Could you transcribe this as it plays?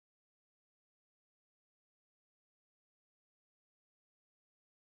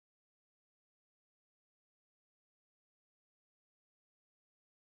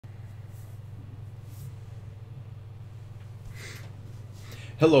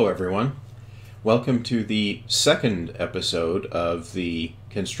Hello everyone. Welcome to the second episode of the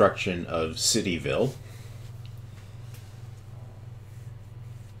construction of Cityville.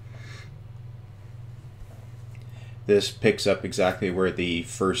 This picks up exactly where the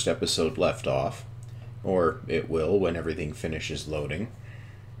first episode left off, or it will when everything finishes loading.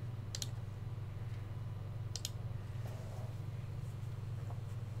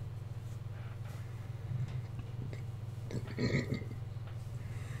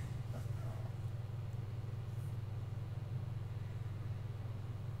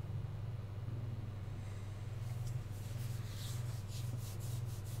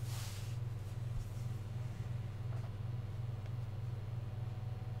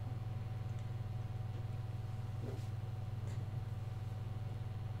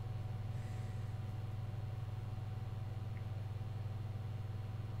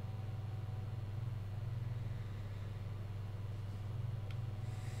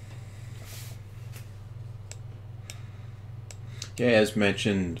 Okay, as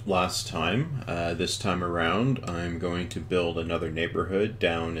mentioned last time, this time around I'm going to build another neighborhood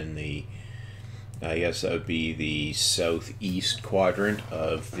down in the, I guess that would be the southeast quadrant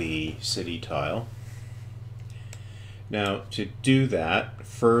of the city tile. Now, to do that,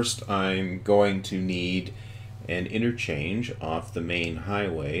 first I'm going to need an interchange off the main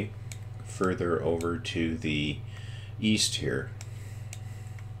highway further over to the east here.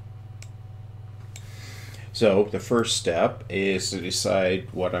 So the first step is to decide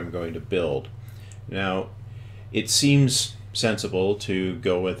what I'm going to build. Now, it seems sensible to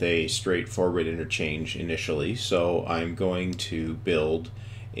go with a straightforward interchange initially, so I'm going to build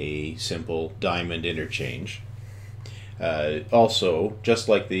a simple diamond interchange. Also, just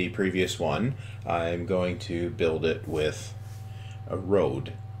like the previous one, I'm going to build it with a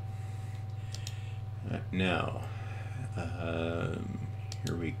road. Now,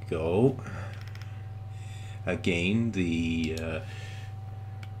 here we go. Again,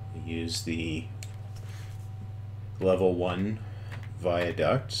 use the level 1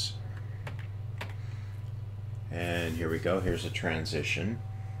 viaducts, and here we go. Here's a transition.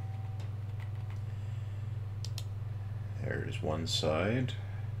 There's one side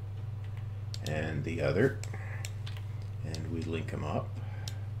and the other, and we link them up.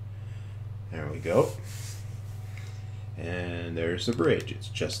 There we go. And there's the bridge. It's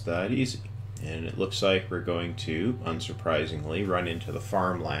just that easy. And it looks like we're going to, unsurprisingly, run into the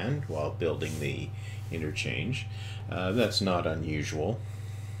farmland while building the interchange. That's not unusual.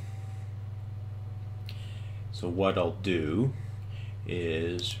 So what I'll do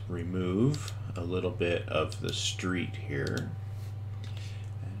is remove a little bit of the street here,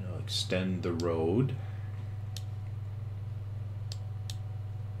 and I'll extend the road.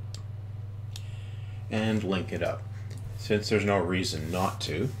 And link it up, since there's no reason not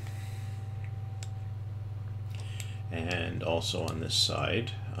to. And also on this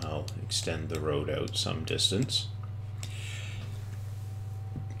side, I'll extend the road out some distance.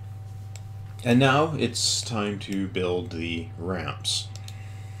 And now it's time to build the ramps.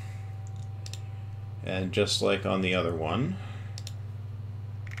 And just like on the other one,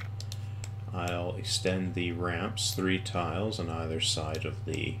 I'll extend the ramps 3 tiles on either side of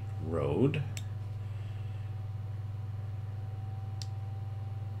the road.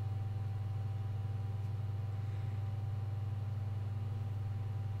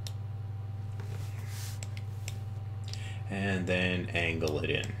 And then angle it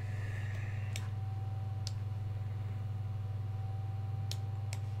in.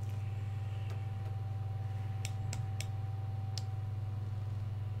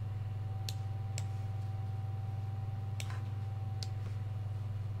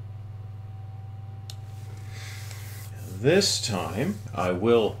 This time I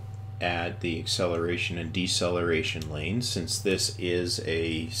will add the acceleration and deceleration lanes, since this is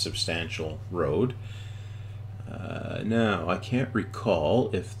a substantial road. Now, I can't recall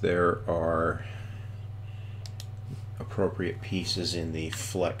if there are appropriate pieces in the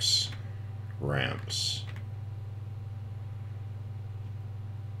flex ramps.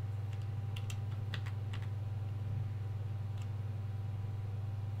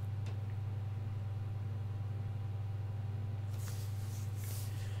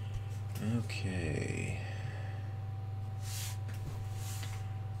 Okay.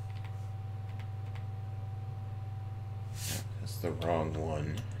 That's the wrong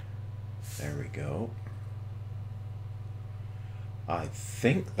one. There we go. I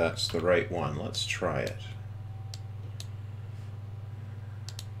think that's the right one. Let's try it.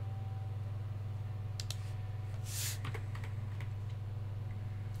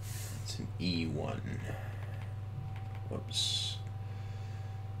 It's an E1. Whoops.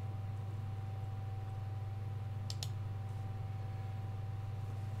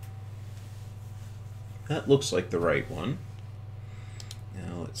 That looks like the right one.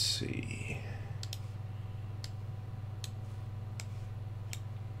 Now let's see.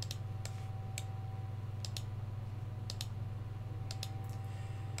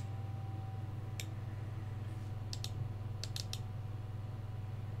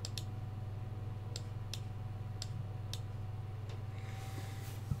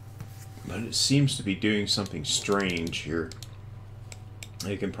 But it seems to be doing something strange here.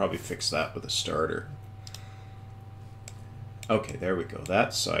 You can probably fix that with a starter. Okay, there we go.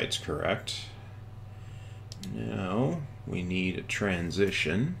 That side's correct. Now we need a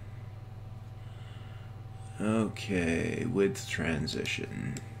transition. Okay, width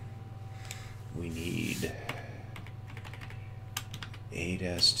transition. We need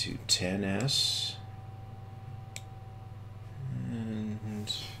 8S to 10S. And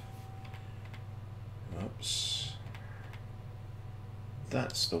oops.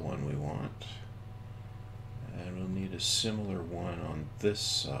 That's the one we want. And we'll need a similar one on this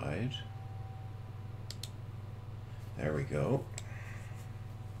side. There we go.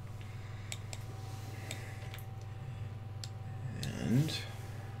 And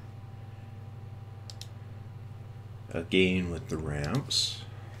again with the ramps.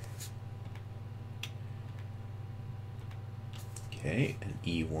 Okay, an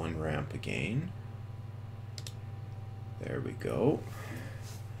E1 ramp again. There we go.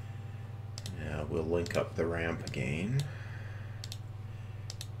 Now we'll link up the ramp again.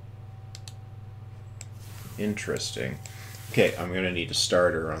 Interesting. Okay, I'm going to need a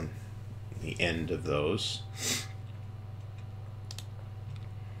starter on the end of those.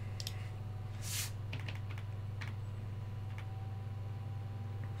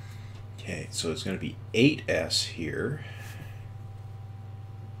 Okay, so it's going to be 8S here.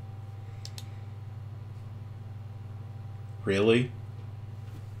 Really?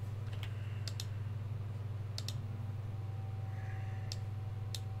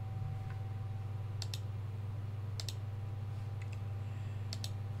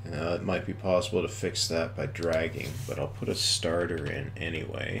 It might be possible to fix that by dragging, but I'll put a starter in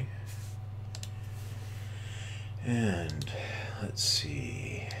anyway. And let's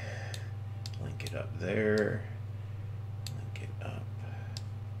see, link it up there, link it up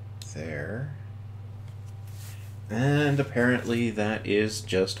there. And apparently that is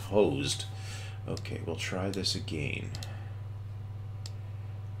just hosed. Okay, we'll try this again.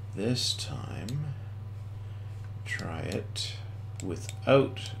 This time, try it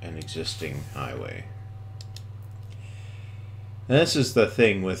without an existing highway. And this is the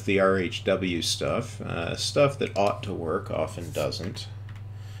thing with the RHW stuff. Stuff that ought to work often doesn't.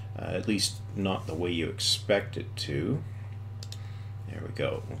 At least not the way you expect it to. There we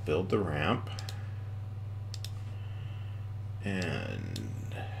go. We'll build the ramp.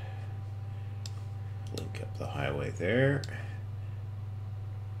 And link up the highway there.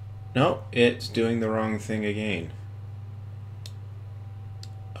 No, it's doing the wrong thing again.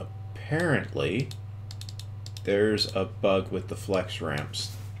 Apparently, there's a bug with the flex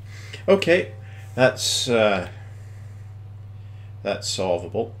ramps. Okay, that's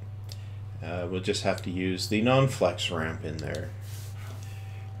solvable. We'll just have to use the non-flex ramp in there.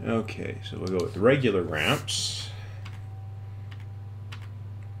 Okay, so we'll go with the regular ramps.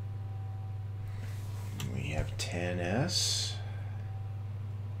 We have 10S.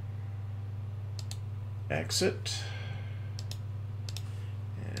 Exit.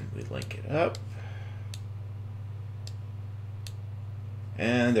 And we link it up.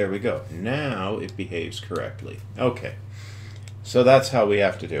 And there we go. Now it behaves correctly. Okay, so that's how we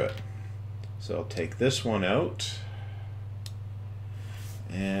have to do it. So I'll take this one out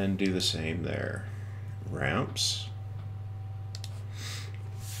and do the same there. Ramps.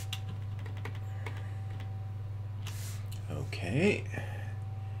 Okay,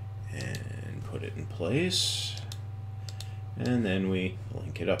 and put it in place, and then we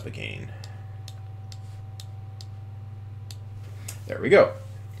link it up again. There we go.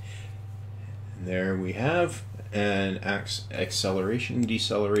 And there we have an acceleration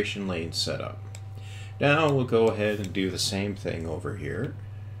deceleration lane set up. Now we'll go ahead and do the same thing over here.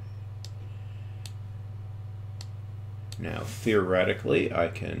 Now theoretically I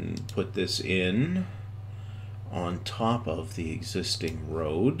can put this in on top of the existing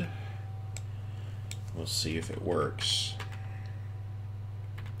road. We'll see if it works.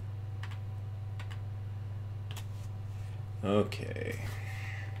 Okay.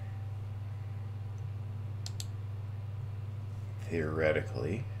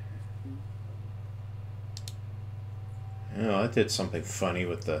 Theoretically. Oh, that did something funny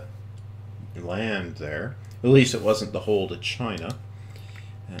with the land there. At least it wasn't the whole to China.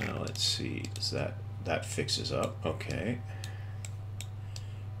 Now let's see, does that that fixes up. Okay.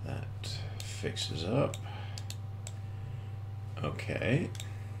 That fixes up. Okay.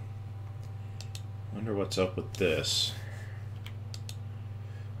 Wonder what's up with this.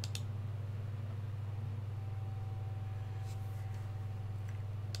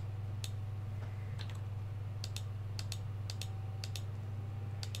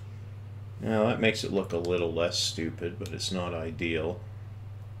 Now that makes it look a little less stupid, but it's not ideal.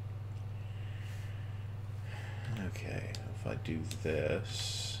 Okay, if I do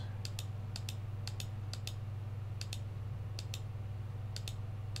this.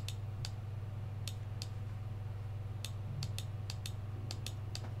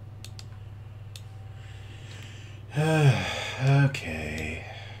 Okay.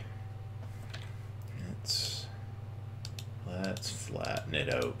 Let's flatten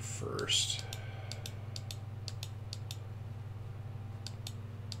it out first.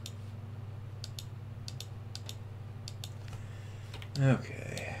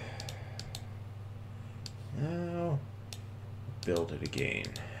 Okay. Now build it again.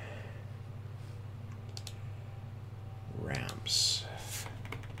 Ramps.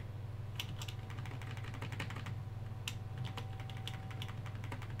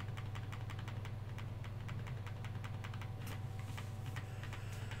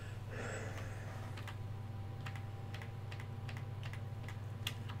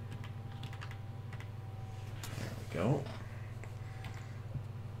 Go.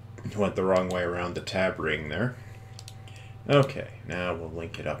 Went the wrong way around the tab ring there. Okay, now we'll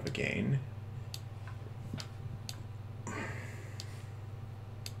link it up again.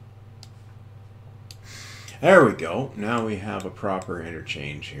 There we go. Now we have a proper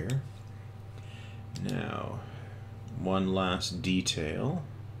interchange here. Now, one last detail.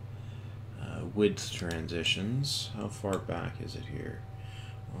 Width transitions. How far back is it here?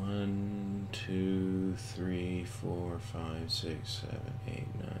 1, 2, 3, 4, 5, 6, 7, 8,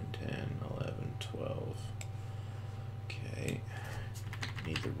 9, 10, 11, 12. Okay.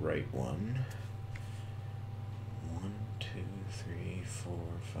 Need the right one. 1, 2, 3, 4,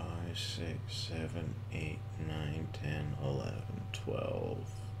 5, 6, 7, 8, 9, 10, 11, 12.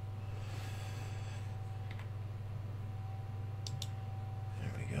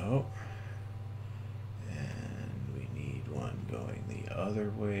 There we go. Going the other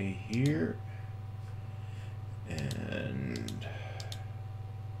way here, and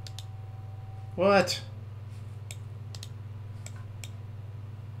what?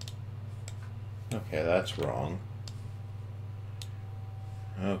 Okay, that's wrong.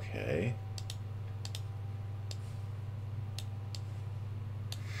 Okay.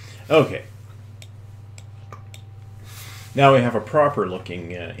 Okay. Now we have a proper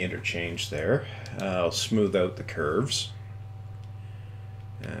looking interchange there. I'll smooth out the curves.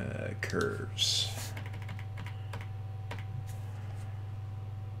 Curves.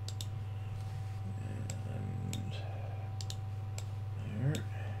 And there.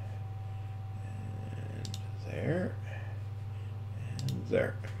 And there. And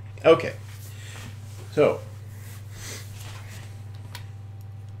there. Okay. So.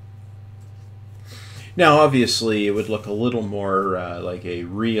 Now, obviously, it would look a little more like a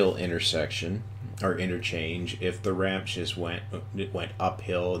real intersection or interchange if the ramp just went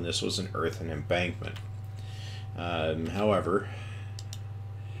uphill and this was an earthen embankment. However,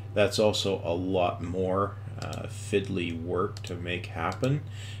 that's also a lot more fiddly work to make happen,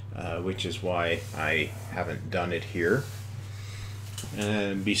 which is why I haven't done it here.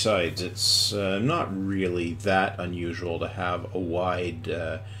 And besides, it's not really that unusual to have a wide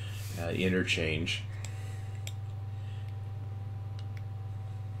interchange.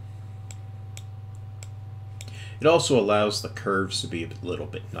 It also allows the curves to be a little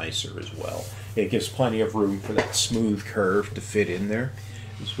bit nicer as well. It gives plenty of room for that smooth curve to fit in there.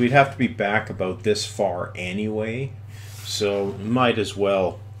 So we'd have to be back about this far anyway, so might as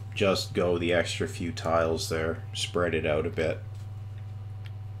well just go the extra few tiles there, spread it out a bit.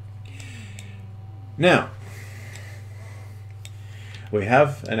 Now, we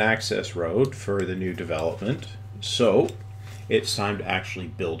have an access road for the new development, so it's time to actually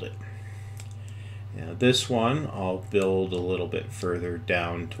build it. Now this one I'll build a little bit further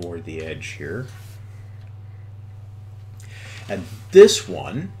down toward the edge here. And this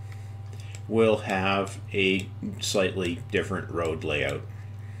one will have a slightly different road layout.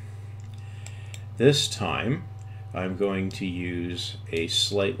 This time I'm going to use a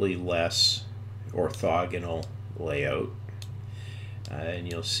slightly less orthogonal layout.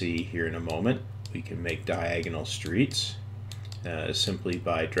 And you'll see here in a moment we can make diagonal streets simply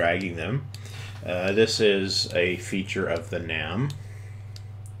by dragging them. This is a feature of the NAM.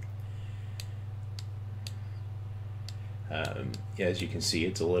 As you can see,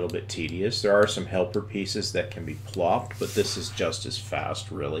 it's a little bit tedious. There are some helper pieces that can be plopped, but this is just as fast,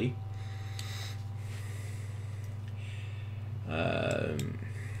 really.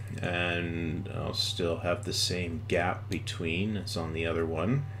 And I'll still have the same gap between as on the other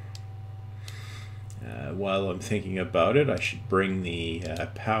one. While I'm thinking about it, I should bring the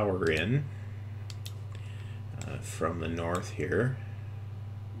power in from the north here.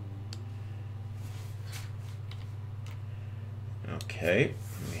 Okay,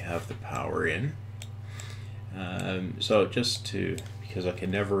 we have the power in. So just to, because I can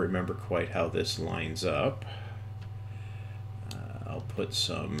never remember quite how this lines up, I'll put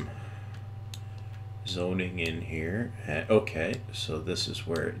some zoning in here. Okay, so this is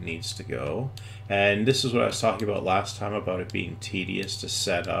where it needs to go. And this is what I was talking about last time about it being tedious to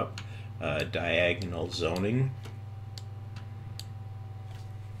set up diagonal zoning.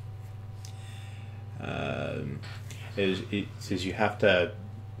 Is you have to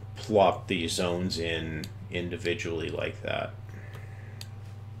plop these zones in individually like that.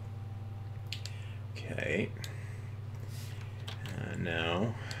 Okay.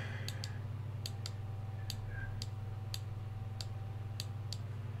 Now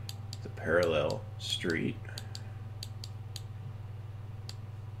the parallel street.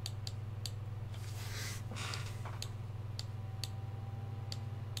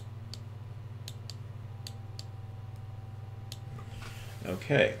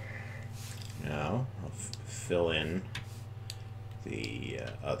 Okay, now I'll fill in the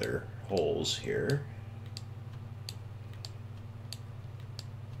other holes here.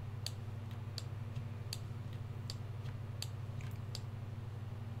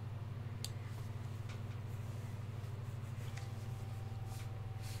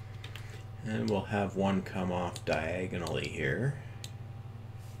 And we'll have one come off diagonally here.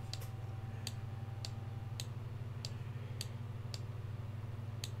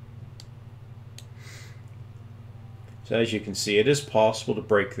 So as you can see, it is possible to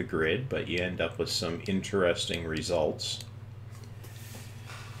break the grid, but you end up with some interesting results.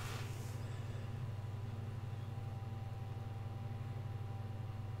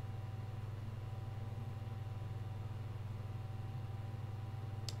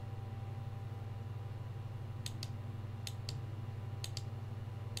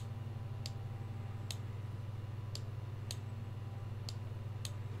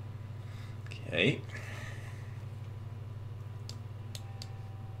 Okay.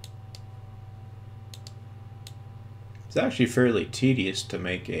 It's actually fairly tedious to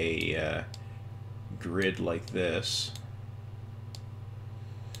make a grid like this.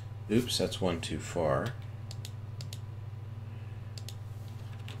 Oops, that's one too far.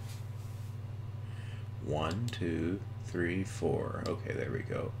 One, two, three, four. Okay, there we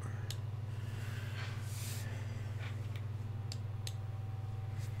go.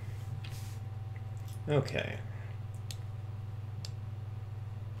 Okay.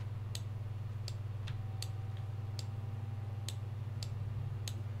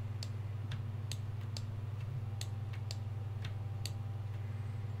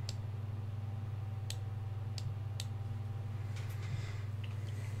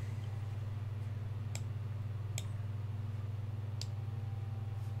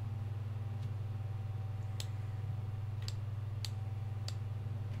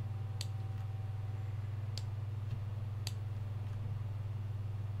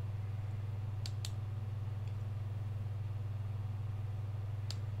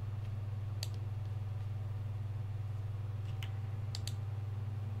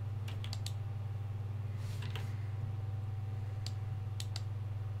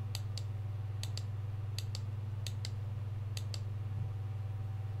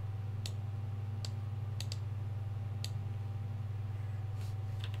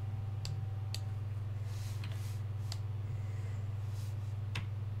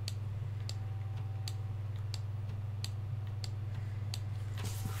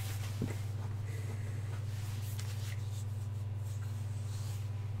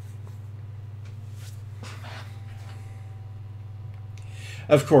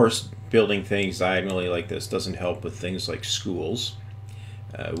 Of course, building things diagonally like this doesn't help with things like schools,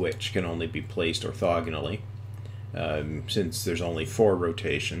 which can only be placed orthogonally, since there's only 4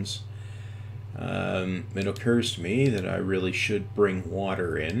 rotations. It occurs to me that I really should bring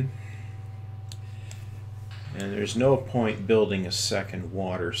water in. And there's no point building a second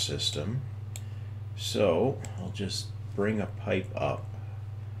water system. So I'll just bring a pipe up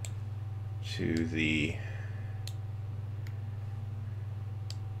to the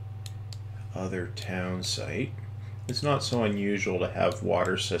other town site. It's not so unusual to have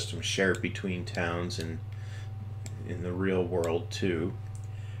water systems shared between towns in in the real world too.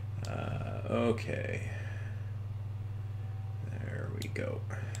 Okay, there we go.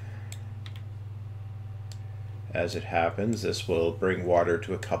 As it happens, this will bring water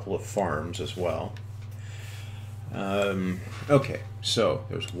to a couple of farms as well. Okay, so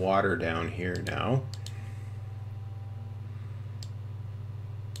there's water down here now.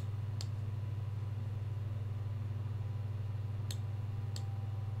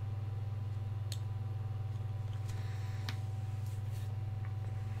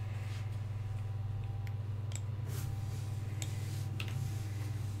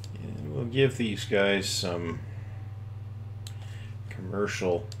 And we'll give these guys some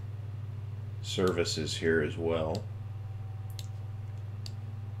commercial services here as well.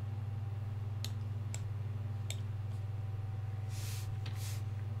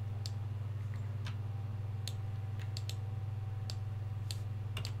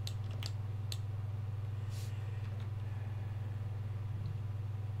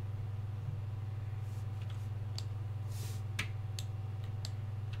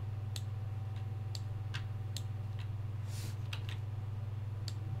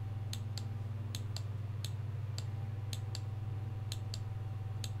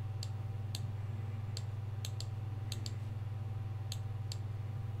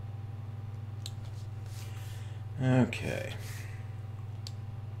 Okay.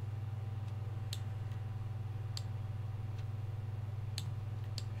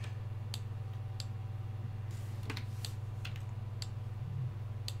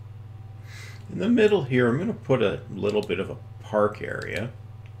 In the middle here, I'm going to put a little bit of a park area,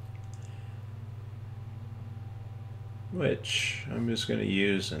 which I'm just going to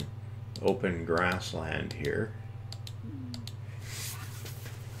use an open grassland here.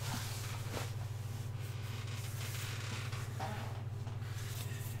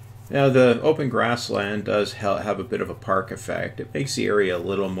 Now the open grassland does have a bit of a park effect. It makes the area a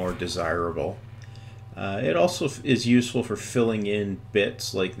little more desirable. It also is useful for filling in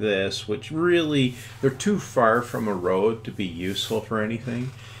bits like this, which really, they're too far from a road to be useful for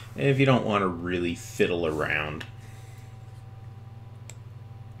anything, and if you don't want to really fiddle around.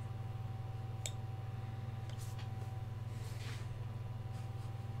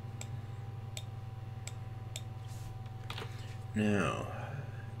 Now,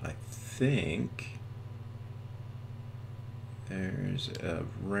 I think there's a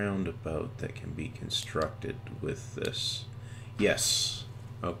roundabout that can be constructed with this. Yes.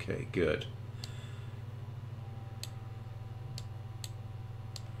 Okay, good.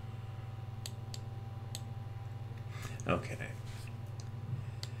 Okay.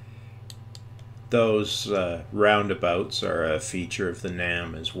 Those roundabouts are a feature of the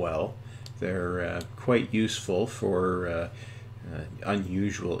NAM as well. They're quite useful for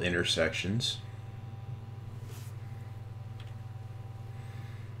unusual intersections.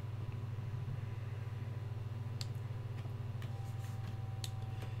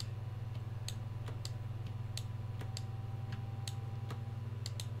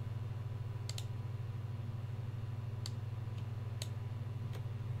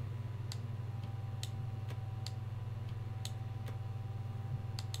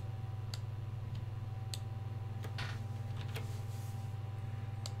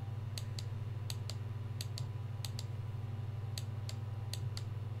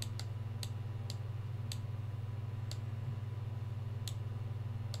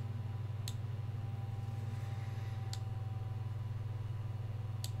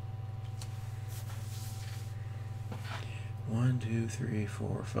 One, two, three,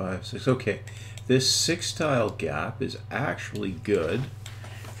 four, five, six. Okay, this 6-tile gap is actually good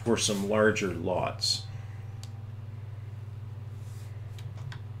for some larger lots.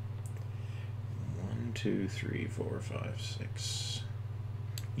 1, 2, 3, 4, 5, 6.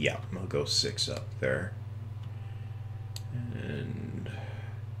 Yeah, I'll go 6 up there. And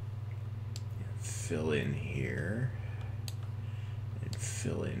fill in here. And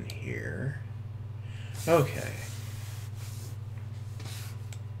fill in here. Okay.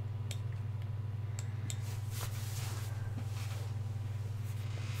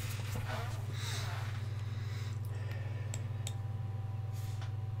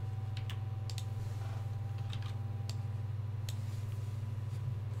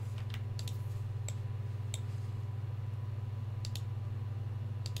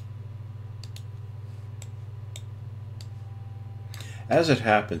 As it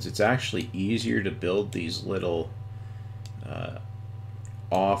happens, it's actually easier to build these little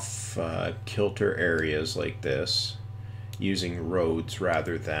off-kilter areas like this using roads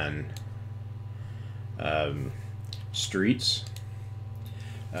rather than streets.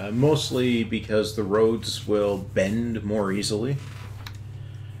 mostly because the roads will bend more easily.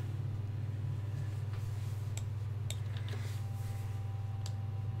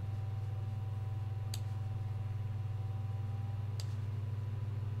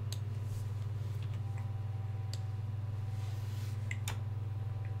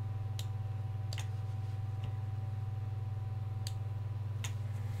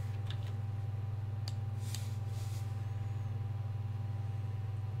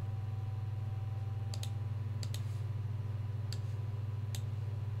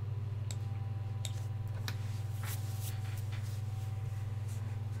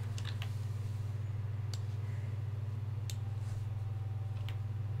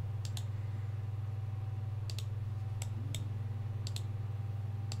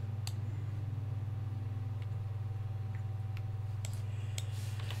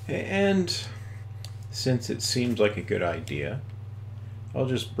 And since it seems like a good idea, I'll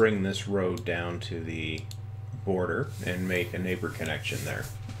just bring this road down to the border and make a neighbor connection there.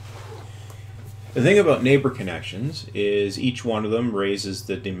 The thing about neighbor connections is each one of them raises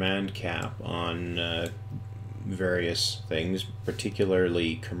the demand cap on various things,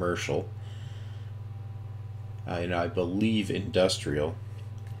 particularly commercial, and I believe industrial.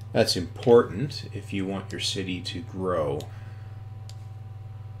 That's important if you want your city to grow.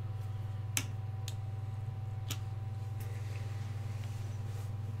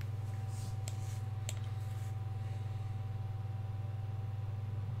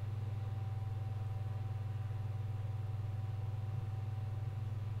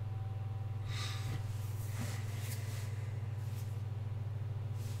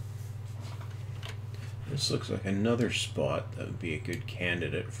 This looks like another spot that would be a good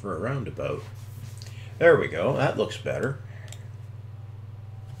candidate for a roundabout. There we go, that looks better.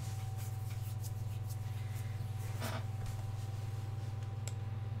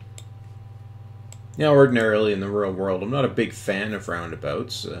 Now, ordinarily in the real world, I'm not a big fan of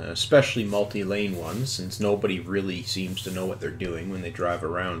roundabouts, especially multi-lane ones, since nobody really seems to know what they're doing when they drive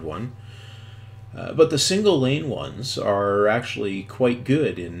around one. But the single lane ones are actually quite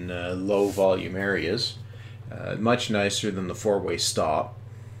good in low volume areas. Much nicer than the four-way stop.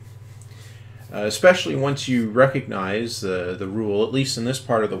 Especially once you recognize the rule, at least in this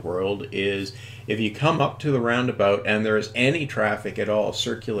part of the world, is if you come up to the roundabout and there is any traffic at all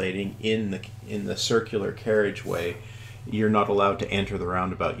circulating in the circular carriageway, you're not allowed to enter the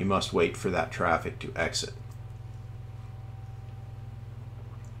roundabout. You must wait for that traffic to exit.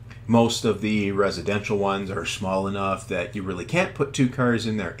 Most of the residential ones are small enough that you really can't put two cars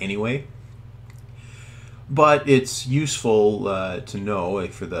in there anyway. But it's useful to know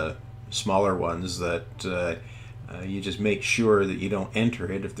for the smaller ones that you just make sure that you don't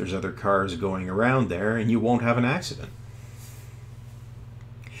enter it if there's other cars going around there, and you won't have an accident.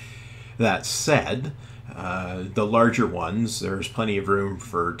 That said, the larger ones, there's plenty of room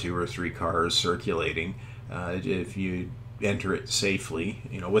for 2 or 3 cars circulating if you enter it safely.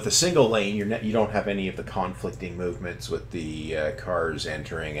 You know, with a single lane, you don't have any of the conflicting movements with the cars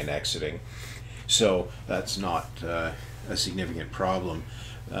entering and exiting. So that's not a significant problem.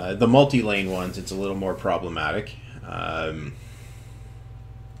 The multi-lane ones, it's a little more problematic.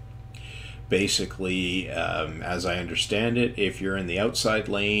 Basically, as I understand it, if you're in the outside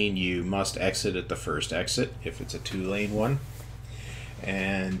lane, you must exit at the first exit if it's a 2-lane one.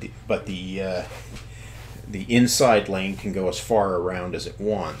 But the inside lane can go as far around as it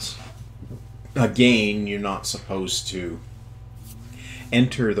wants. Again, you're not supposed to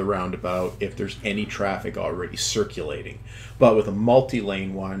enter the roundabout if there's any traffic already circulating. But with a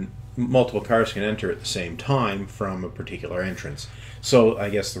multi-lane one, multiple cars can enter at the same time from a particular entrance. So I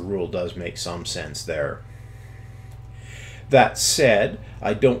guess the rule does make some sense there. That said,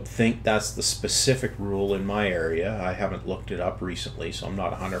 I don't think that's the specific rule in my area. I haven't looked it up recently, so I'm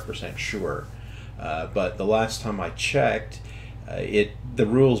not 100% sure. But the last time I checked, the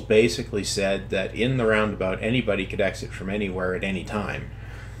rules basically said that in the roundabout anybody could exit from anywhere at any time,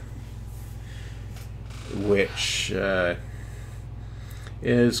 which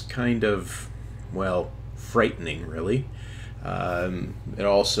is kind of, well, frightening, really. It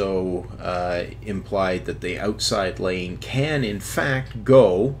also implied that the outside lane can in fact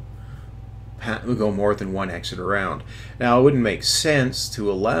go more than one exit around. Now, it wouldn't make sense to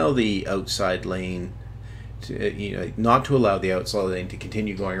allow the outside lane not to allow the outside lane to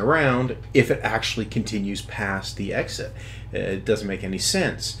continue going around if it actually continues past the exit. It doesn't make any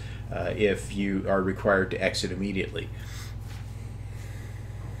sense if you are required to exit immediately.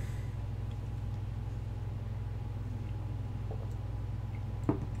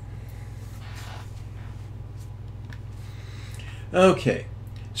 Okay,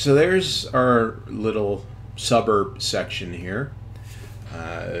 So there's our little suburb section here.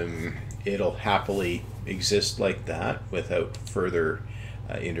 It'll happily exist like that without further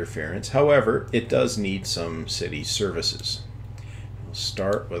interference. However, it does need some city services. We'll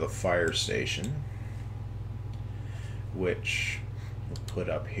start with a fire station, which we'll put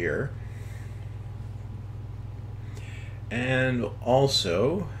up here. And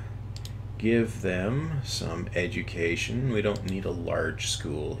also give them some education. We don't need a large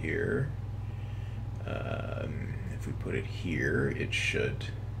school here. If we put it here, it should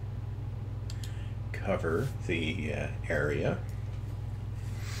cover the area.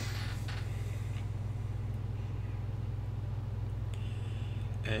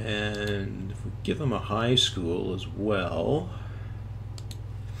 And if we give them a high school as well,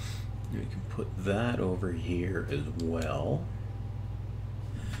 we can put that over here as well.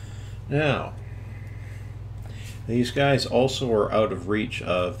 Now, these guys also are out of reach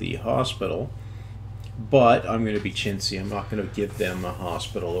of the hospital, but I'm going to be chintzy. I'm not going to give them a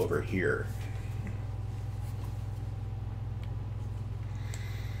hospital over here.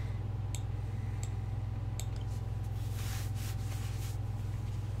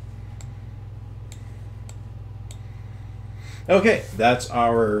 Okay, that's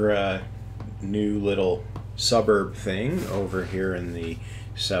our new little suburb thing over here in the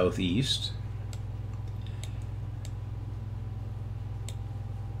southeast.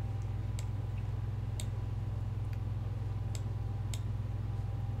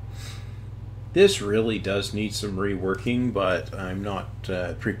 This really does need some reworking, but I'm not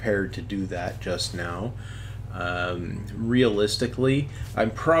prepared to do that just now. Realistically,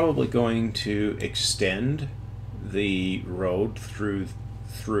 I'm probably going to extend the road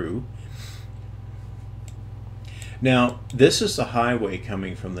through. Now, this is the highway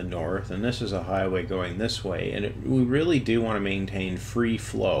coming from the north, and this is a highway going this way, and we really do want to maintain free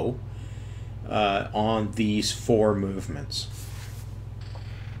flow on these four movements.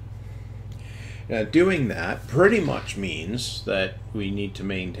 Now, doing that pretty much means that we need to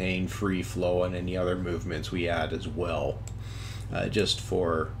maintain free flow on any other movements we add as well, just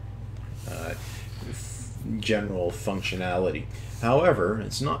for general functionality. However,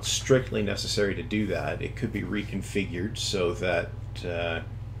 it's not strictly necessary to do that. It could be reconfigured so that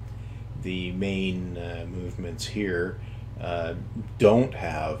the main movements here don't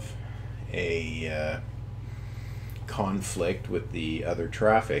have a conflict with the other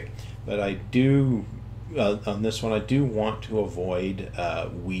traffic. But I do, on this one, I do want to avoid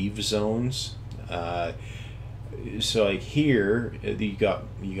weave zones. So like here, you got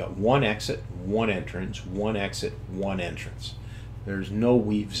one exit, one entrance, one exit, one entrance. There's no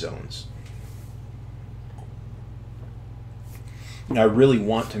weave zones. I really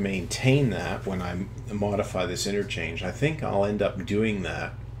want to maintain that when I modify this interchange. I think I'll end up doing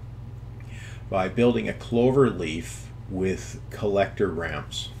that by building a clover leaf with collector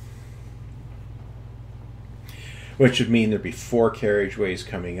ramps, which would mean there'd be 4 carriageways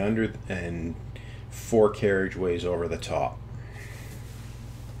coming under and 4 carriageways over the top.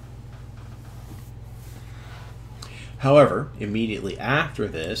 However, immediately after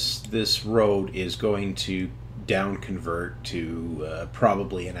this road is going to down convert to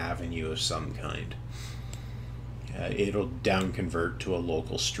probably an avenue of some kind. It'll down convert to a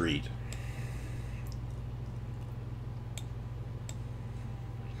local street.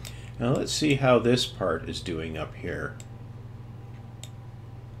 Now let's see how this part is doing up here.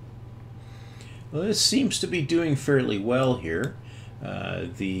 Well, this seems to be doing fairly well here.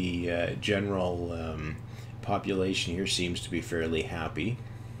 The general population here seems to be fairly happy.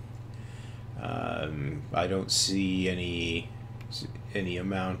 I don't see any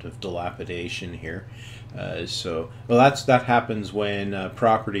amount of dilapidation here. Well, that happens when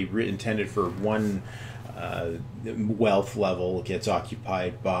property intended for one wealth level gets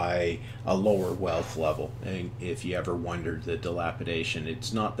occupied by a lower wealth level. And if you ever wondered the dilapidation,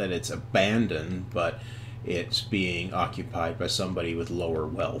 it's not that it's abandoned, but it's being occupied by somebody with lower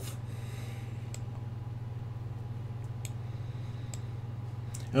wealth.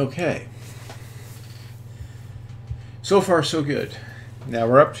 Okay. So far, so good. Now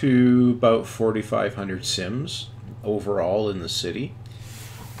we're up to about 4,500 Sims overall in the city.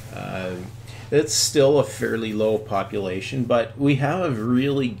 It's still a fairly low population, but we have a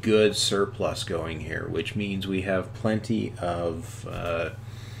really good surplus going here, which means we have plenty of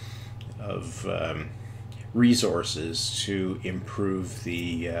resources to improve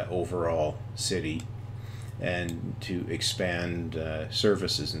the overall city and to expand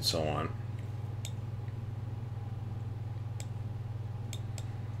services and so on.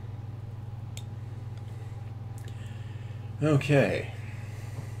 Okay.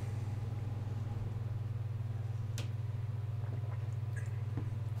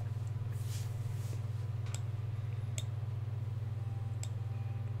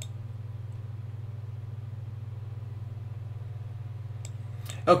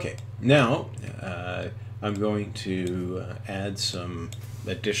 Okay, now I'm going to add some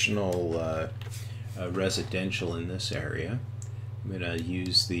additional residential in this area. I'm going to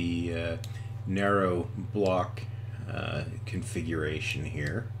use the narrow block configuration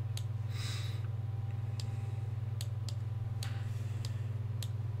here.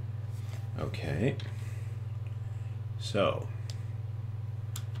 Okay, so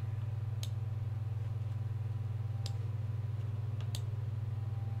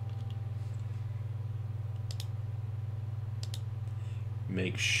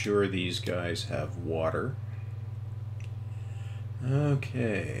make sure these guys have water.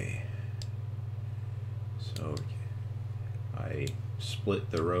 Okay, so I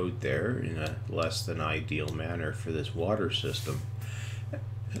split the road there in a less than ideal manner for this water system.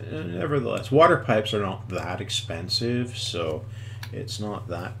 Nevertheless, water pipes are not that expensive, so it's not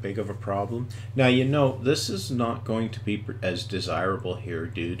that big of a problem. Now, you know, this is not going to be as desirable here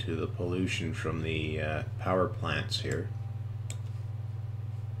due to the pollution from the power plants here.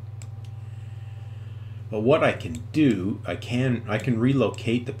 But what I can do, I can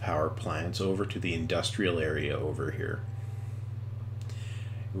relocate the power plants over to the industrial area over here.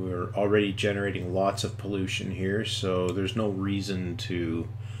 We're already generating lots of pollution here, so there's no reason to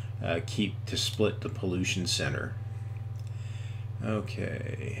split the pollution center.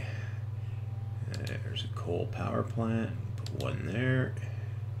 Okay, there's a coal power plant. Put one there.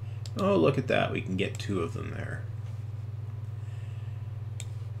 Oh, look at that! We can get two of them there.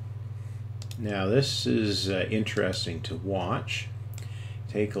 Now this is interesting to watch.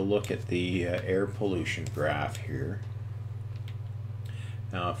 Take a look at the air pollution graph here.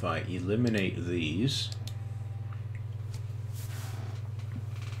 Now if I eliminate these,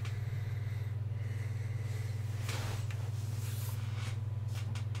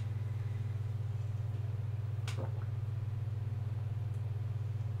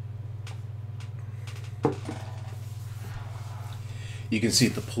 you can see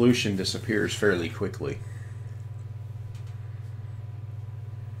the pollution disappears fairly quickly.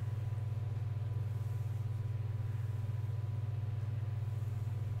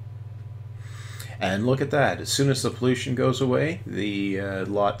 And look at that, as soon as the pollution goes away, the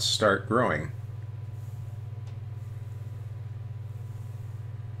lots start growing.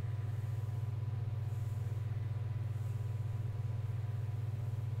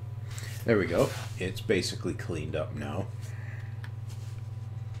 There we go, it's basically cleaned up now.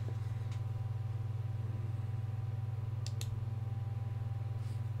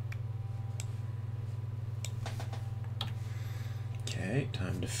 Okay,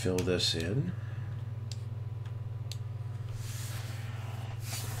 time to fill this in.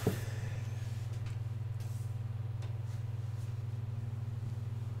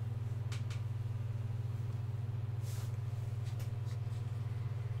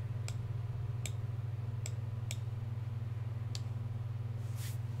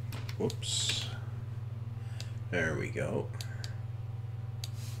 Whoops. There we go.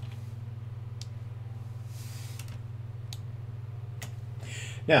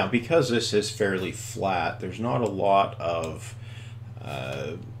 Now, because this is fairly flat, there's not a lot of,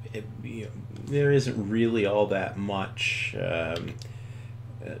 there isn't really all that much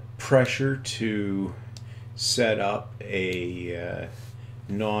pressure to set up a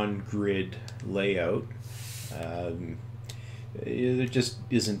non-grid layout. There just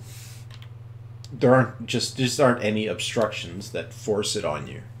isn't, there just aren't any obstructions that force it on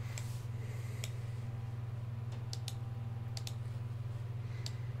you.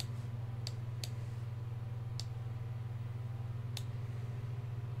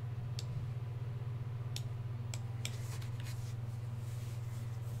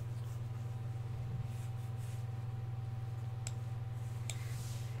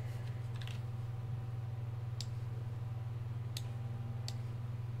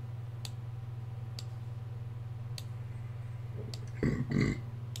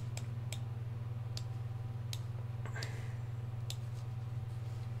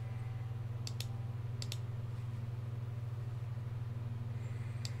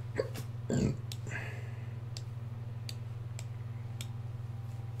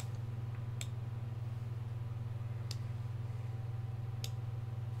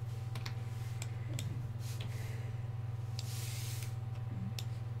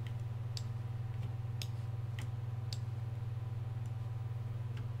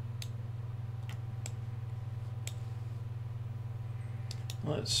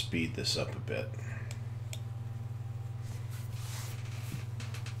 Let's speed this up a bit.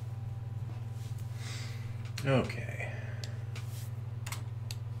 Okay.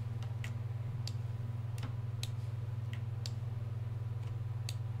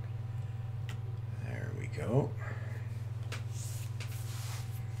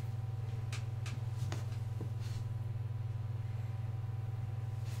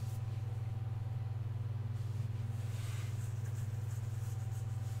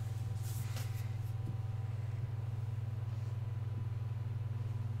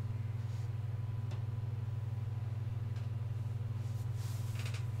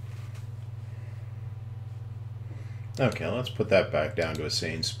 Okay, let's put that back down to a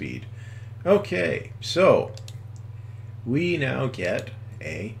sane speed. Okay, so we now get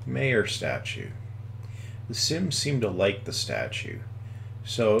a mayor statue. The Sims seem to like the statue,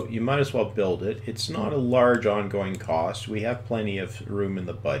 so you might as well build it. It's not a large ongoing cost. We have plenty of room in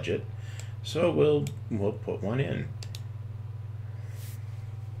the budget, so we'll put one in.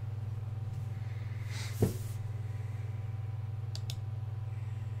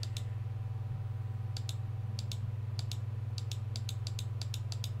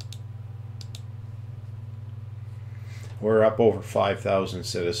 We're up over 5,000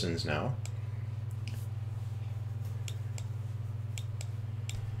 citizens now.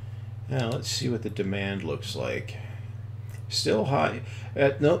 Now let's see what the demand looks like. Still high.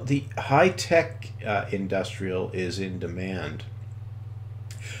 No, the high-tech industrial is in demand.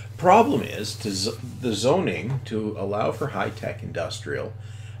 Problem is, the zoning to allow for high-tech industrial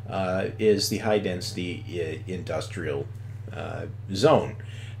is the high-density industrial zone.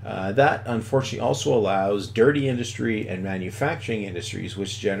 That unfortunately also allows dirty industry and manufacturing industries,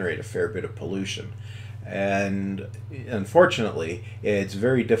 which generate a fair bit of pollution. And unfortunately, it's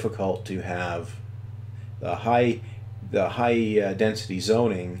very difficult to have the high density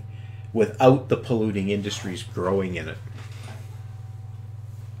zoning without the polluting industries growing in it.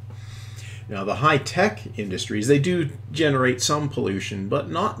 Now, the high tech industries, they do generate some pollution, but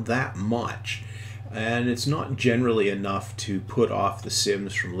not that much. And it's not generally enough to put off the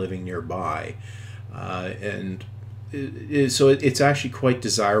Sims from living nearby. So it's actually quite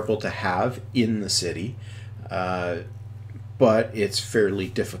desirable to have in the city, but it's fairly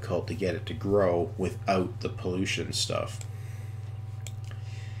difficult to get it to grow without the pollution stuff.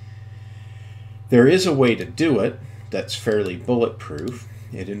 There is a way to do it that's fairly bulletproof.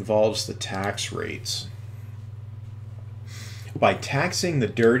 It involves the tax rates. By taxing the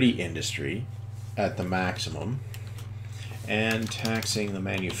dirty industry at the maximum and taxing the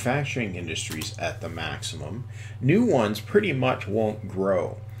manufacturing industries at the maximum, new ones pretty much won't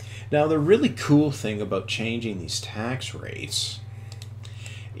grow. Now, the really cool thing about changing these tax rates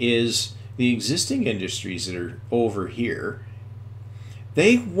is the existing industries that are over here,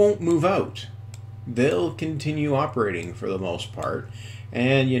 they won't move out. They'll continue operating for the most part,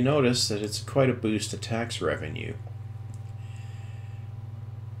 and you notice that it's quite a boost to tax revenue.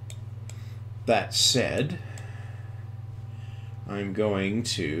 That said, I'm going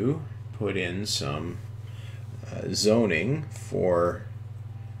to put in some zoning for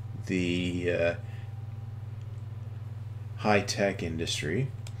the high-tech industry.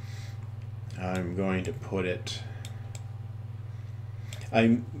 I'm going to put it...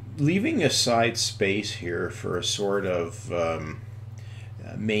 I'm leaving aside space here for a sort of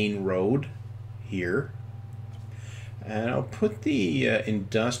main road here. And I'll put the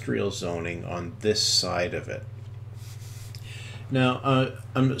industrial zoning on this side of it. Now,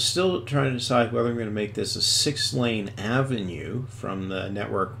 I'm still trying to decide whether I'm going to make this a 6-lane avenue from the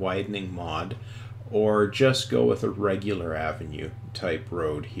network widening mod, or just go with a regular avenue type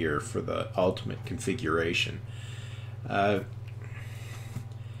road here for the ultimate configuration. I'm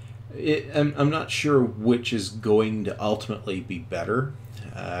not sure which is going to ultimately be better.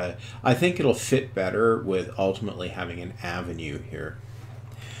 I think it'll fit better with ultimately having an avenue here.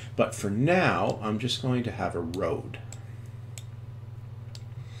 But for now, I'm just going to have a road.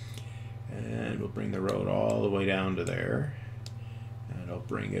 And we'll bring the road all the way down to there. And I'll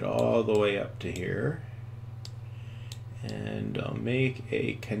bring it all the way up to here. And I'll make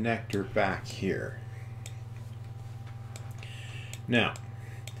a connector back here. Now,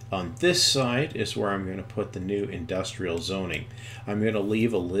 on this side is where I'm going to put the new industrial zoning. I'm going to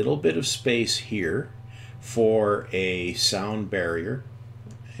leave a little bit of space here for a sound barrier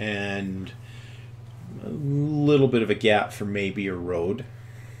and a little bit of a gap for maybe a road.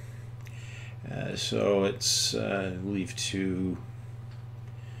 So it's leave two.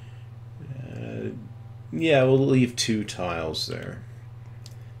 Yeah, we'll leave 2 tiles there.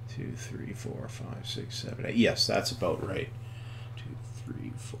 2, 3, 4, 5, 6, 7, 8. Yes, that's about right. 2,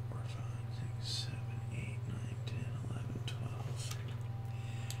 3, 4, 5, 6, 7, 8, 9, 10, 11,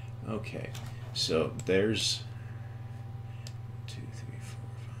 12. Okay, so there's 2, 3, 4,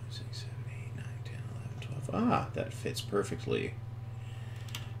 5, 6, 7, 8, 9, 10, 11, 12. Ah, that fits perfectly.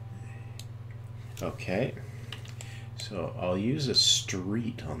 Okay, so I'll use a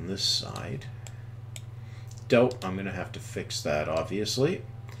street on this side. Dope, I'm going to have to fix that, obviously.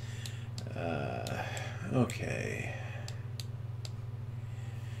 Okay.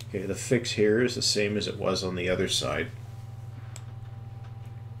 Okay, the fix here is the same as it was on the other side.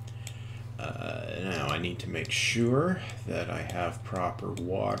 Now I need to make sure that I have proper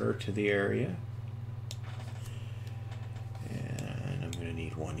water to the area. going to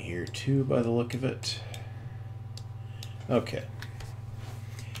need one here too by the look of it. Okay.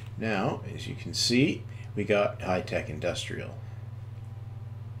 Now, as you can see, we got high-tech industrial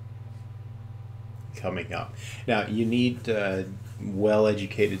coming up. Now, you need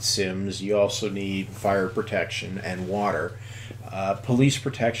well-educated Sims. You also need fire protection and water. Police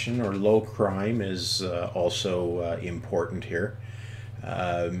protection or low crime is also important here.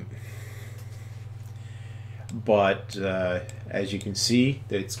 But as you can see,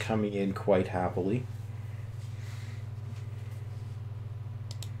 it's coming in quite happily.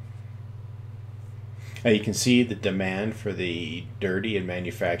 You can see the demand for the dirty and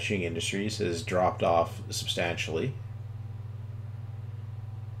manufacturing industries has dropped off substantially.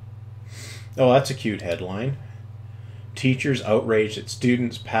 Oh, that's a cute headline. Teachers outraged at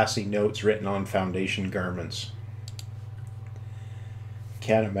students passing notes written on foundation garments.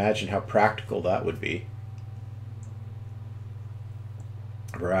 Can't imagine how practical that would be.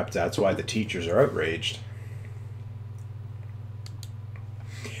 Perhaps that's why the teachers are outraged.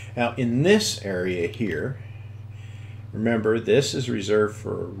 Now, in this area here, remember this is reserved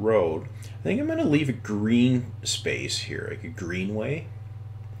for a road. I think I'm going to leave a green space here, like a greenway,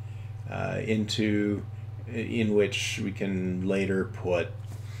 in which we can later put,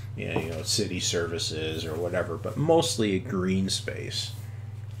 you know, city services or whatever, but mostly a green space.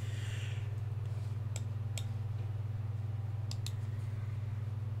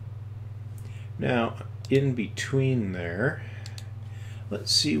 Now, in between there,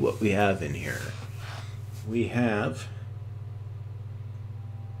 let's see what we have in here. We have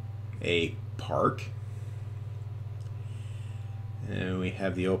a park, and we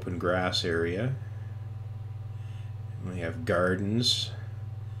have the open grass area. We have gardens.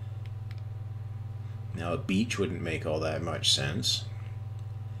 Now, a beach wouldn't make all that much sense.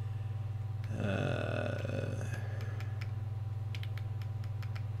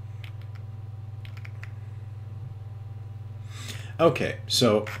 Okay,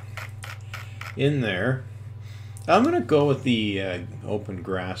 so in there, I'm going to go with the open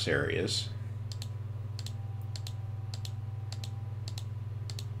grass areas.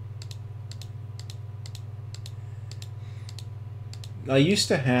 I used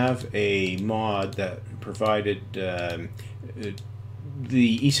to have a mod that provided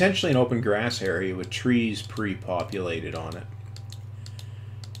essentially an open grass area with trees pre-populated on it.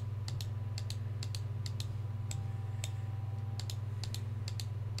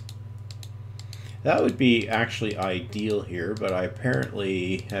 That would be actually ideal here, but I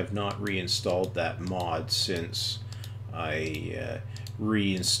apparently have not reinstalled that mod since I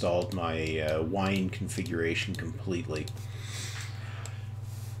reinstalled my wine configuration completely.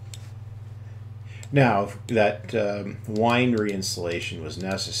 Now, that wine reinstallation was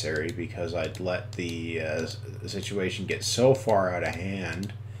necessary because I'd let the situation get so far out of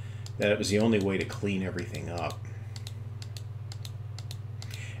hand that it was the only way to clean everything up.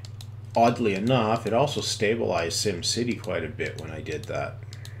 Oddly enough, it also stabilized SimCity quite a bit when I did that.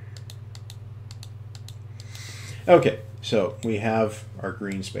 Okay, so we have our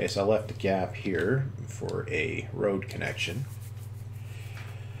green space. I left a gap here for a road connection.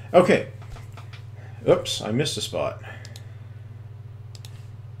 Okay. Oops, I missed a spot.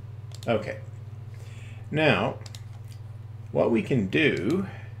 Okay. Now, what we can do,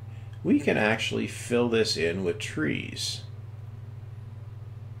 we can actually fill this in with trees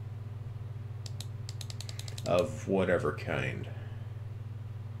of whatever kind.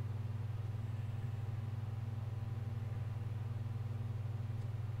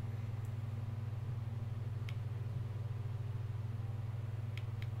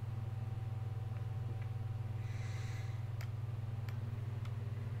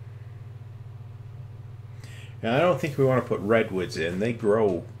 Now, I don't think we want to put redwoods in. They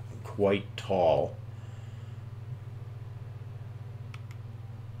grow quite tall.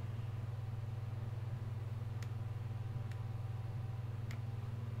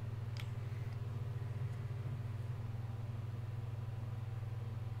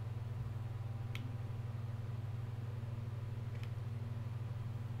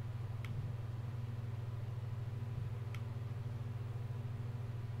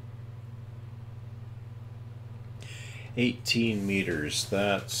 $18 meters,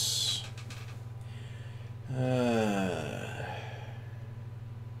 that's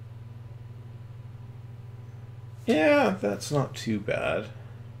yeah, that's not too bad.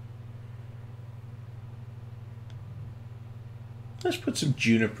 Let's put some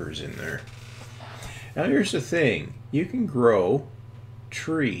junipers in there. Now here's the thing, you can grow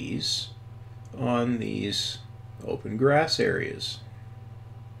trees on these open grass areas.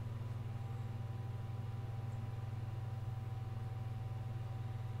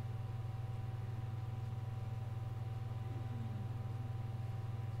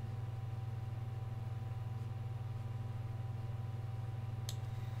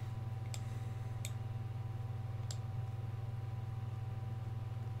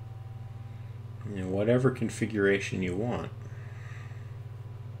 in whatever configuration you want.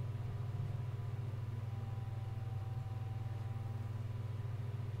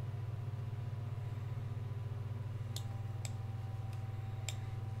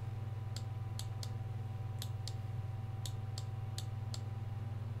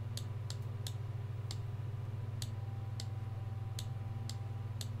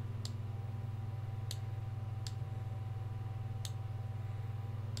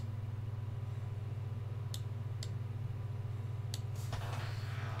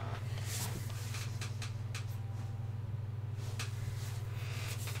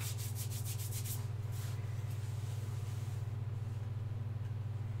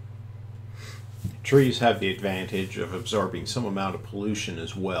 Trees have the advantage of absorbing some amount of pollution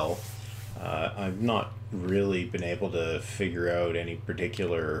as well. I've not really been able to figure out any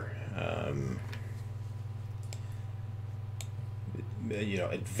particular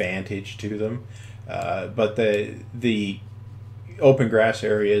advantage to them, but the open grass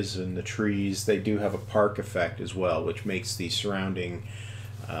areas and the trees, they do have a park effect as well, which makes the surrounding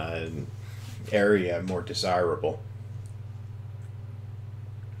area more desirable.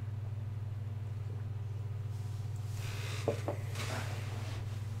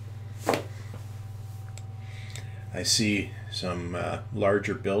 I see some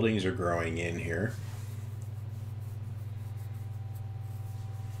larger buildings are growing in here.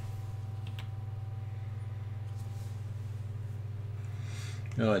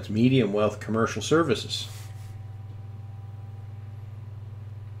 Oh, it's medium wealth commercial services.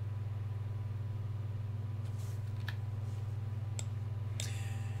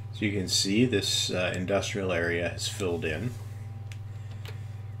 So you can see this industrial area has filled in.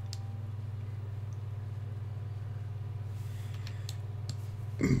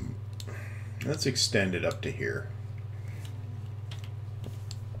 Let's extend it up to here.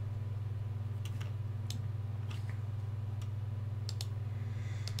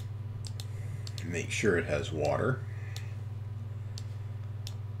 Make sure it has water.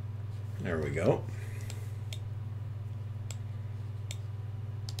 There we go.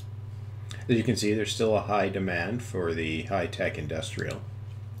 As you can see, there's still a high demand for the high-tech industrial.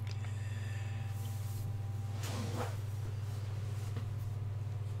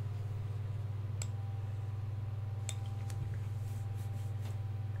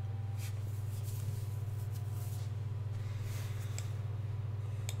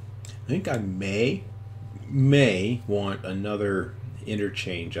 I think I may want another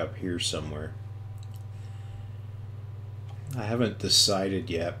interchange up here somewhere. I haven't decided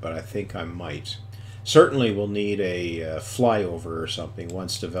yet, but I think I might. Certainly we'll need a flyover or something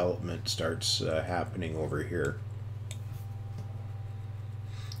once development starts happening over here.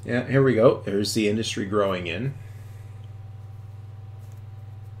 Yeah, here we go. There's the industry growing in.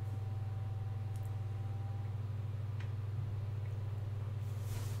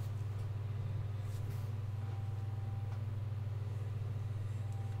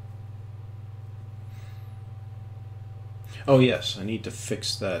 Oh yes, I need to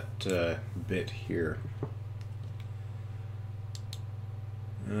fix that bit here.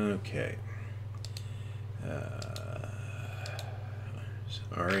 Okay. So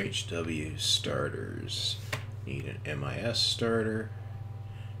RHW starters. Need an MIS starter.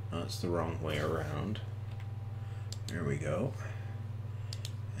 Oh, that's the wrong way around. There we go.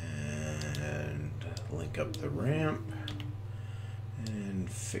 And link up the ramp. And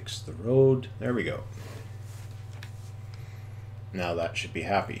fix the road. There we go. Now that should be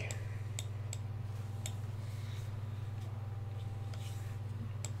happy.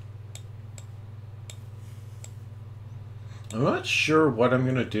 I'm not sure what I'm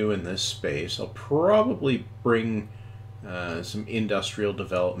going to do in this space. I'll probably bring some industrial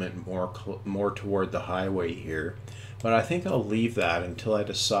development more toward the highway here. But I think I'll leave that until I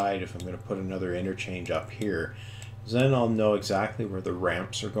decide if I'm going to put another interchange up here. Then I'll know exactly where the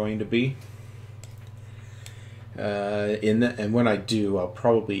ramps are going to be. And when I do, I'll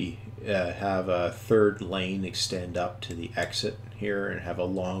probably have a third lane extend up to the exit here and have a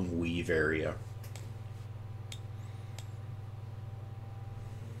long weave area.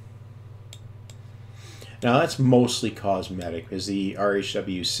 Now that's mostly cosmetic because the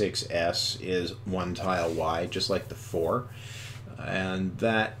RHW6S is one tile wide, just like the 4. And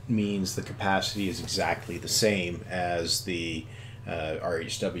that means the capacity is exactly the same as the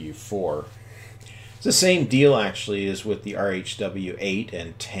RHW4. It's the same deal actually as with the RHW 8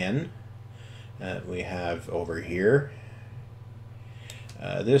 and 10 we have over here.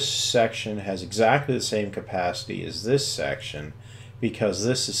 This section has exactly the same capacity as this section because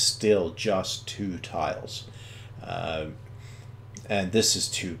this is still just 2 tiles. and this is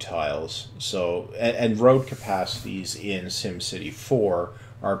 2 tiles. So, and road capacities in SimCity 4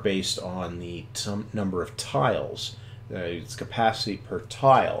 are based on the number of tiles. It's capacity per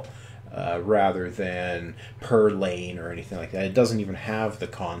tile rather than per lane or anything like that. It doesn't even have the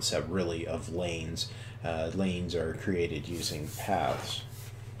concept really of lanes. Lanes are created using paths.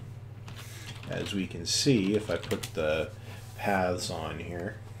 As we can see, if I put the paths on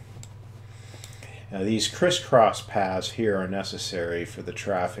here, now these crisscross paths here are necessary for the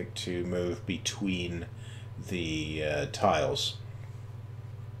traffic to move between the tiles.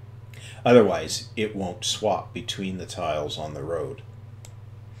 Otherwise, it won't swap between the tiles on the road.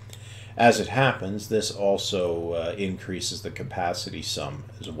 As it happens, this also increases the capacity some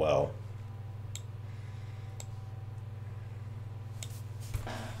as well.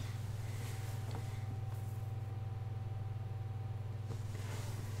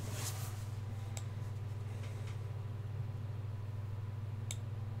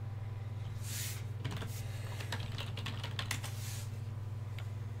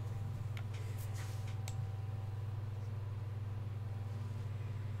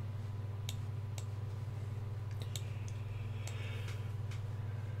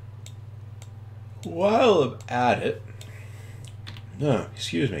 While I'm at it, no,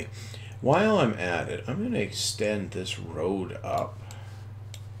 excuse me. While I'm at it, I'm going to extend this road up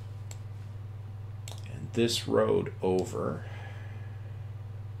and this road over.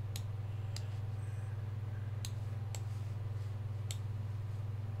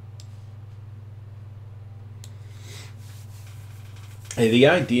 And the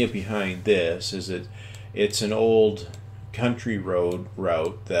idea behind this is that it's an old country road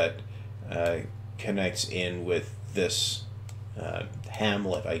route that connects in with this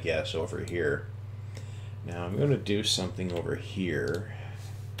hamlet, I guess, over here. Now I'm going to do something over here,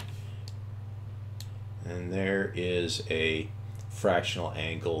 and there is a fractional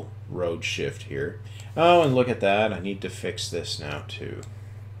angle road shift here. Oh, and look at that, I need to fix this now too.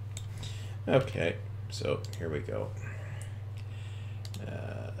 Okay, so here we go.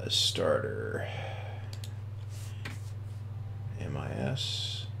 Starter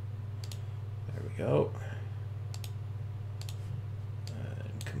MIS. There we go.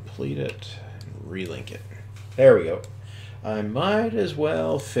 And complete it and relink it. There we go. I might as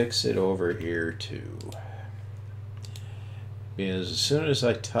well fix it over here too, because as soon as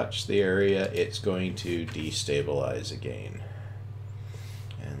I touch the area, it's going to destabilize again.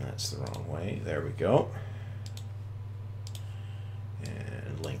 And that's the wrong way. There we go.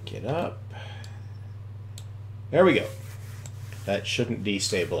 And link it up. There we go. That shouldn't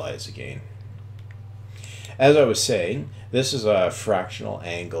destabilize again. As I was saying, this is a fractional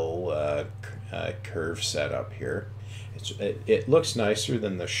angle curve setup here. It looks nicer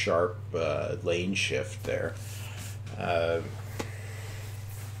than the sharp lane shift there.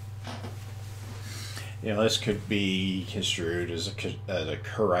 You know, this could be construed as a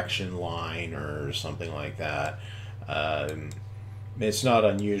correction line or something like that. It's not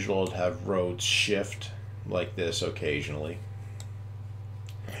unusual to have roads shift like this occasionally.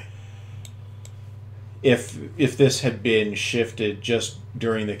 If this had been shifted just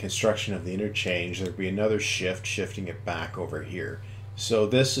during the construction of the interchange, there'd be another shift shifting it back over here. So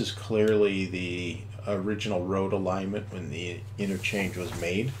this is clearly the original road alignment when the interchange was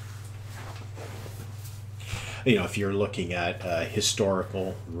made. You know, if you're looking at a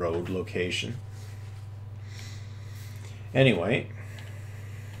historical road location. Anyway,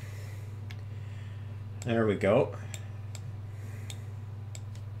 there we go.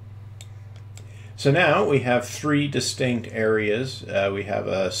 So now we have 3 distinct areas. We have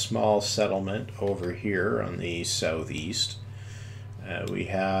a small settlement over here on the southeast. We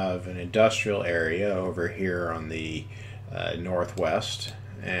have an industrial area over here on the northwest.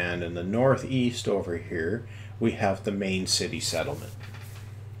 And in the northeast over here, we have the main city settlement.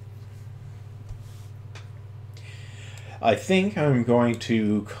 I think I'm going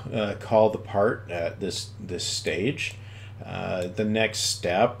to call the part at this stage. The next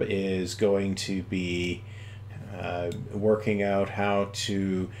step is going to be working out how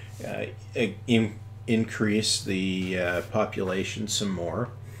to increase the population some more.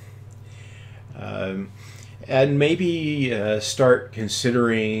 And maybe start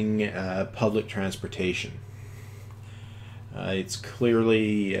considering public transportation. It's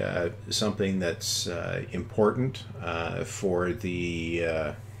clearly something that's important for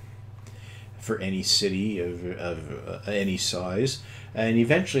the for any city of any size, and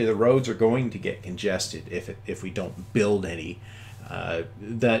eventually the roads are going to get congested if we don't build any.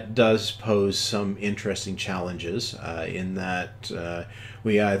 That does pose some interesting challenges in that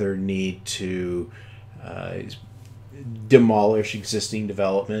we either need to demolish existing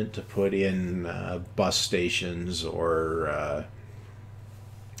development to put in bus stations or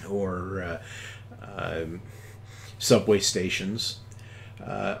subway stations,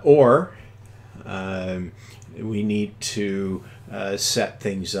 or we need to set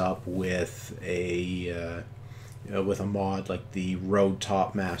things up with a mod like the road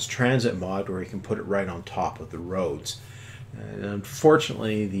top mass transit mod, where you can put it right on top of the roads.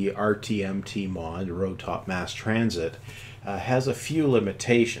 Unfortunately, the RTMT mod, the road top mass transit, has a few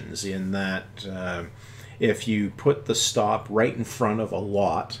limitations in that if you put the stop right in front of a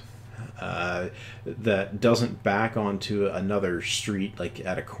lot that doesn't back onto another street, like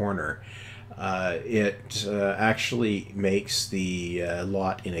at a corner, it actually makes the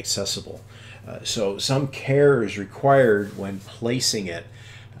lot inaccessible. So some care is required when placing it.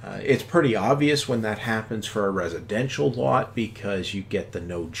 It's pretty obvious when that happens for a residential lot, because you get the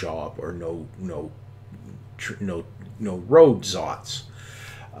no job or no road zots.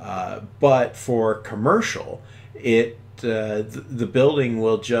 But for commercial, the building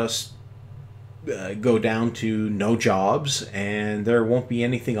will just go down to no jobs, and there won't be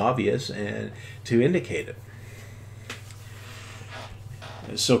anything obvious and to indicate it.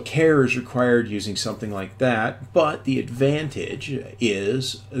 So care is required using something like that, but the advantage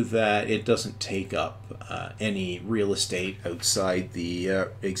is that it doesn't take up any real estate outside the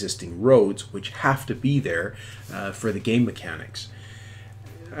existing roads, which have to be there for the game mechanics.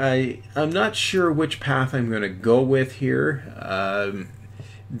 I'm not sure which path I'm going to go with here.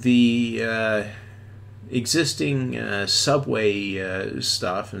 The existing subway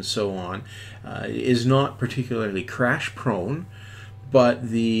stuff and so on is not particularly crash prone, but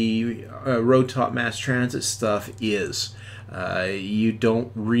the road top mass transit stuff is. You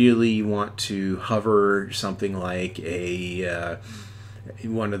don't really want to hover something like a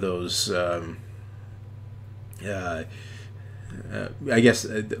one of those I guess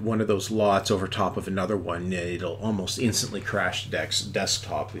one of those lots over top of another one. It'll almost instantly crash the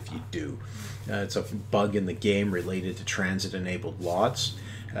desktop if you do. It's a bug in the game related to transit-enabled lots.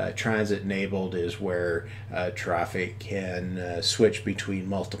 Transit-enabled is where traffic can switch between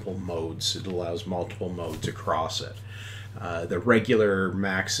multiple modes. It allows multiple modes across it. The regular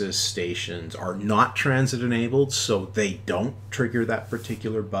Maxis stations are not transit-enabled, so they don't trigger that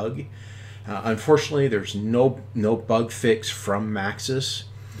particular bug. Unfortunately, there's no bug fix from Maxis,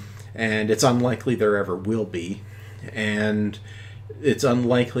 and it's unlikely there ever will be. And it's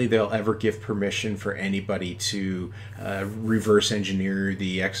unlikely they'll ever give permission for anybody to reverse engineer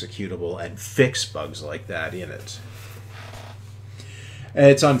the executable and fix bugs like that in it.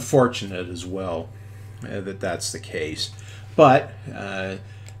 It's unfortunate as well that that's the case. But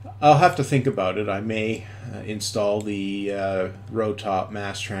I'll have to think about it. I may install the road top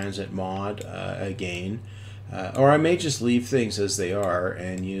mass transit mod again. Or I may just leave things as they are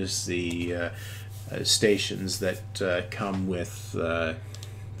and use the stations that come with the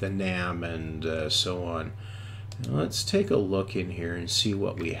NAM and so on. Now let's take a look in here and see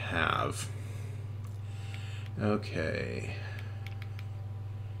what we have. Okay.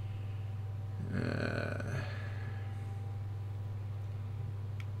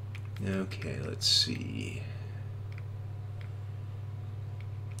 Okay, let's see.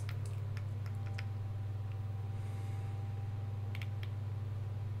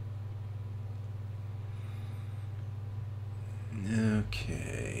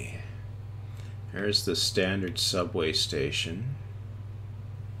 Okay. There's the standard subway station.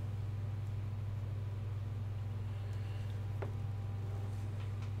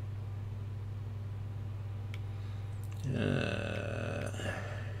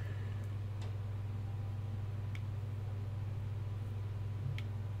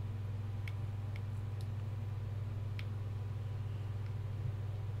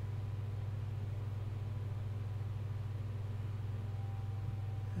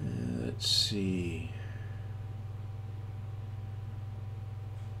 Let's see.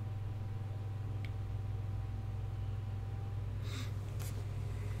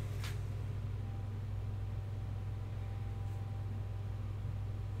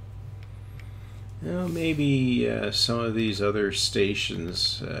 Well, maybe some of these other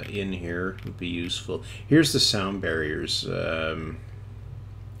stations in here would be useful. Here's the sound barriers. I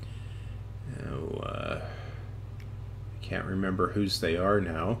can't remember whose they are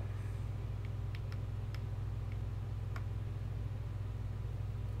now.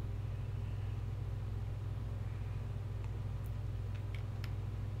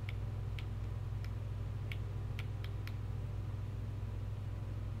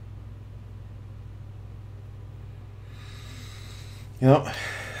 You know,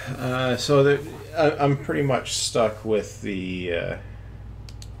 So I'm pretty much stuck with the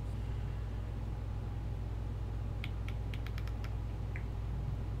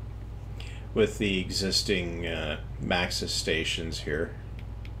existing Maxis stations here.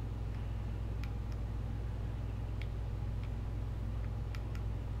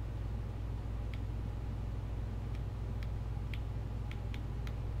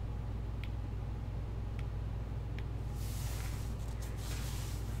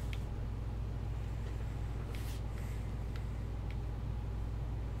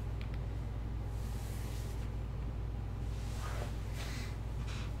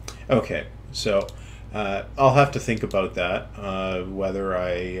 Okay, so I'll have to think about that, whether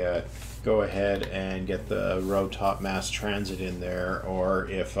I go ahead and get the road top mass transit in there, or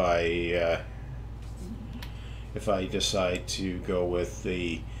if I decide to go with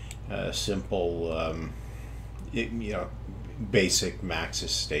the simple, basic Maxis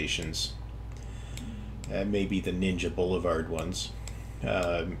stations, maybe the Ninja Boulevard ones.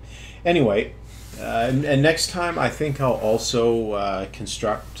 Anyway. And next time, I think I'll also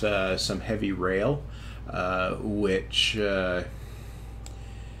construct some heavy rail, which I'm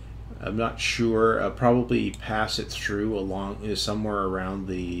not sure. I'll probably pass it through along somewhere around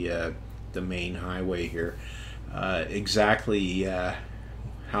the main highway here. Exactly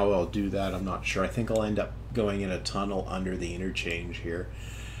how I'll do that, I'm not sure. I think I'll end up going in a tunnel under the interchange here.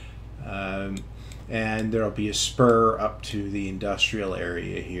 And there'll be a spur up to the industrial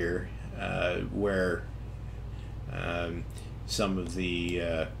area here. Where some of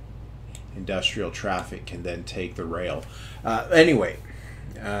the industrial traffic can then take the rail. Anyway,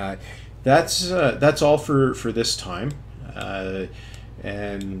 that's all for this time.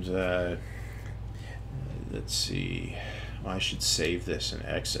 And let's see. I should save this and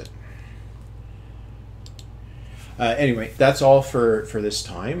exit. Anyway, that's all for this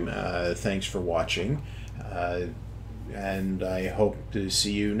time. Thanks for watching. And I hope to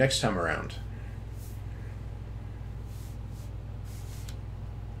see you next time around.